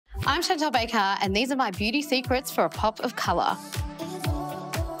I'm Chantelle Baker, and these are my beauty secrets for a pop of colour.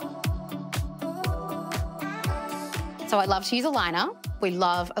 So I love to use a liner. We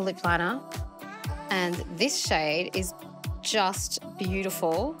love a lip liner. And this shade is just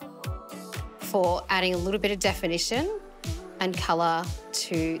beautiful for adding a little bit of definition and colour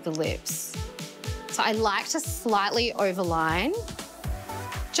to the lips. So I like to slightly overline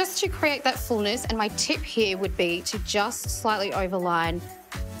just to create that fullness, and my tip here would be to just slightly overline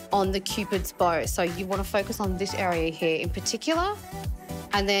on the Cupid's bow. So you want to focus on this area here in particular,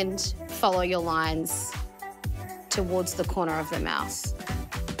 and then follow your lines towards the corner of the mouth.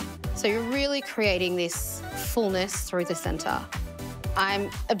 So you're really creating this fullness through the centre. I'm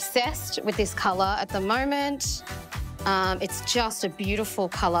obsessed with this colour at the moment. It's just a beautiful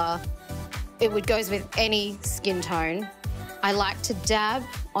colour. It goes with any skin tone. I like to dab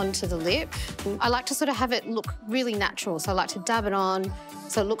onto the lip. I like to sort of have it look really natural. So I like to dab it on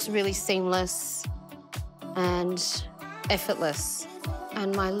so it looks really seamless and effortless.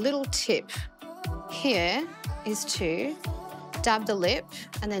 And my little tip here is to dab the lip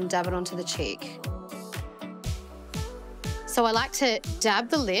and then dab it onto the cheek. So I like to dab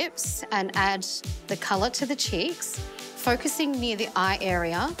the lips and add the colour to the cheeks. Focusing near the eye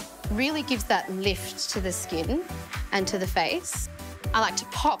area really gives that lift to the skin and to the face. I like to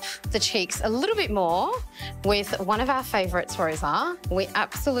pop the cheeks a little bit more with one of our favourites, Rosa. We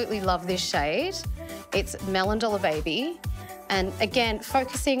absolutely love this shade. It's Melon Dollar Baby. And again,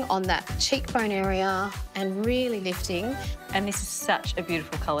 focusing on that cheekbone area and really lifting. And this is such a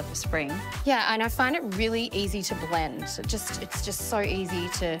beautiful colour for spring. Yeah, and I find it really easy to blend. It's just so easy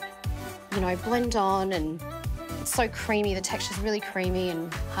to, you know, blend on, and it's so creamy. The texture's really creamy and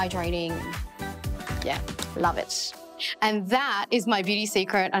hydrating. Yeah, love it. And that is my beauty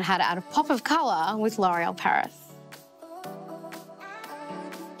secret on how to add a pop of colour with L'Oreal Paris.